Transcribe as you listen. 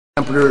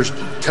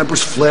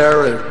tempers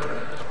flare,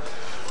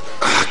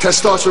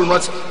 testosterone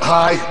runs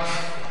high.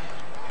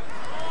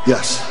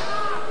 Yes.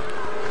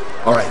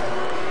 All right.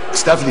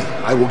 Stephanie,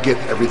 I will get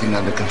everything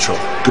under control.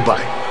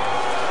 Goodbye.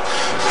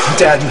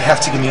 Dad, you have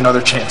to give me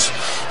another chance.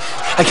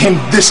 I came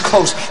this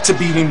close to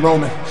beating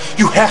Roman.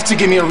 You have to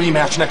give me a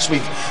rematch next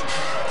week.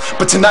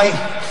 But tonight,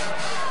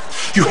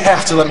 you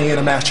have to let me in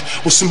a match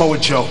with Samoa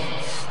Joe.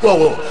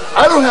 Whoa,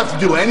 I don't have to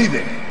do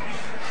anything.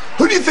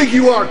 Who do you think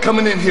you are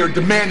coming in here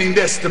demanding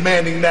this,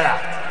 demanding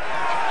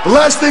that? The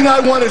last thing I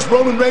want is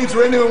Roman Reigns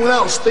or anyone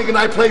else thinking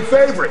I play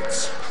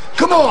favorites.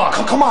 Come on.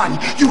 Come on.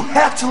 You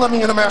have to let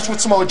me in a match with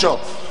Samoa Joe.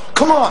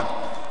 Come on.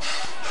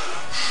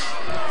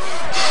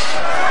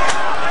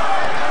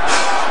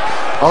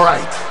 All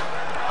right.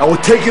 I will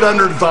take it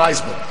under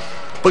advisement.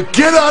 But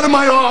get out of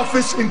my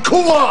office and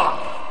cool off.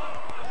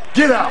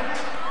 Get out.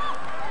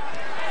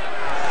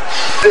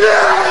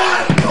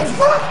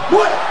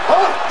 What?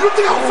 Huh? You don't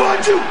think I'll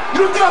find you? You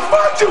don't think I'll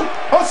find you?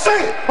 I'll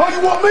say it. Oh,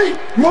 you want me?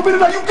 You want me to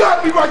know? You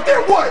got me right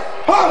there. What?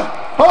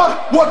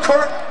 Huh? What,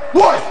 Kurt?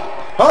 What?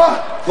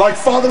 Huh? Like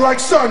father, like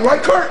son,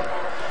 right, Kurt?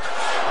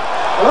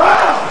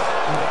 Ah!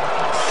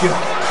 Get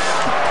up.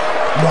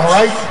 You all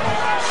right?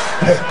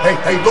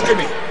 Hey, look at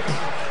me.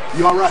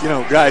 You all right? You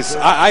know, guys,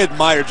 I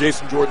admire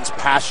Jason Jordan's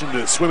passion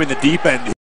to swim in the deep end.